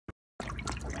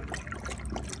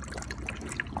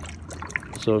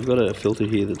So I've got a filter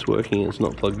here that's working, it's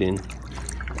not plugged in.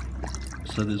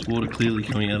 So there's water clearly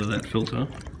coming out of that filter.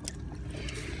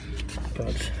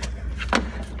 But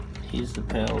here's the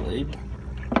power lead.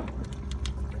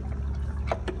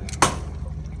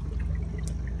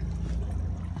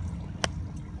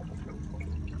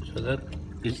 So that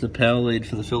is the power lead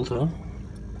for the filter.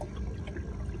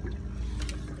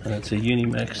 And it's a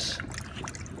Unimax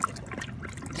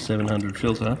 700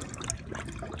 filter.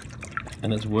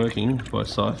 And it's working by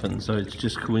siphon, so it's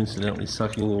just coincidentally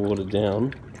sucking the water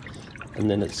down, and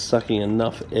then it's sucking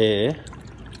enough air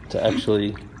to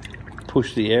actually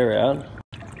push the air out,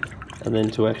 and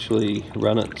then to actually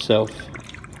run itself.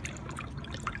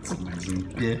 It's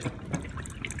amazing. Yeah.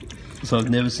 So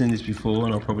I've never seen this before,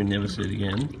 and I'll probably never see it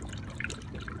again.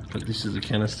 But this is a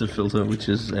canister filter, which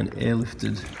is an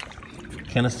airlifted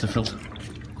canister filter.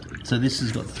 So this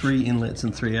has got 3 inlets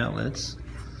and 3 outlets.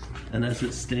 And as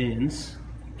it stands,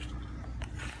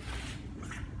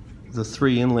 the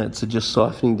 3 inlets are just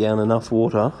siphoning down enough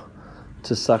water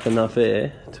to suck enough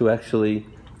air to actually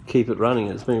keep it running.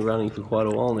 It's been running for quite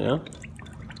a while now.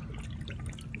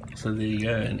 So there you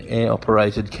go, an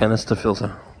air-operated canister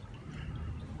filter.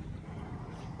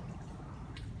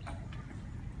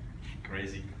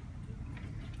 Crazy.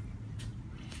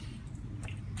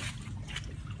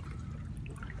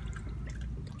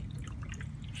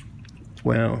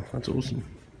 Wow, that's awesome.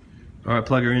 All right,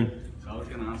 plug her in.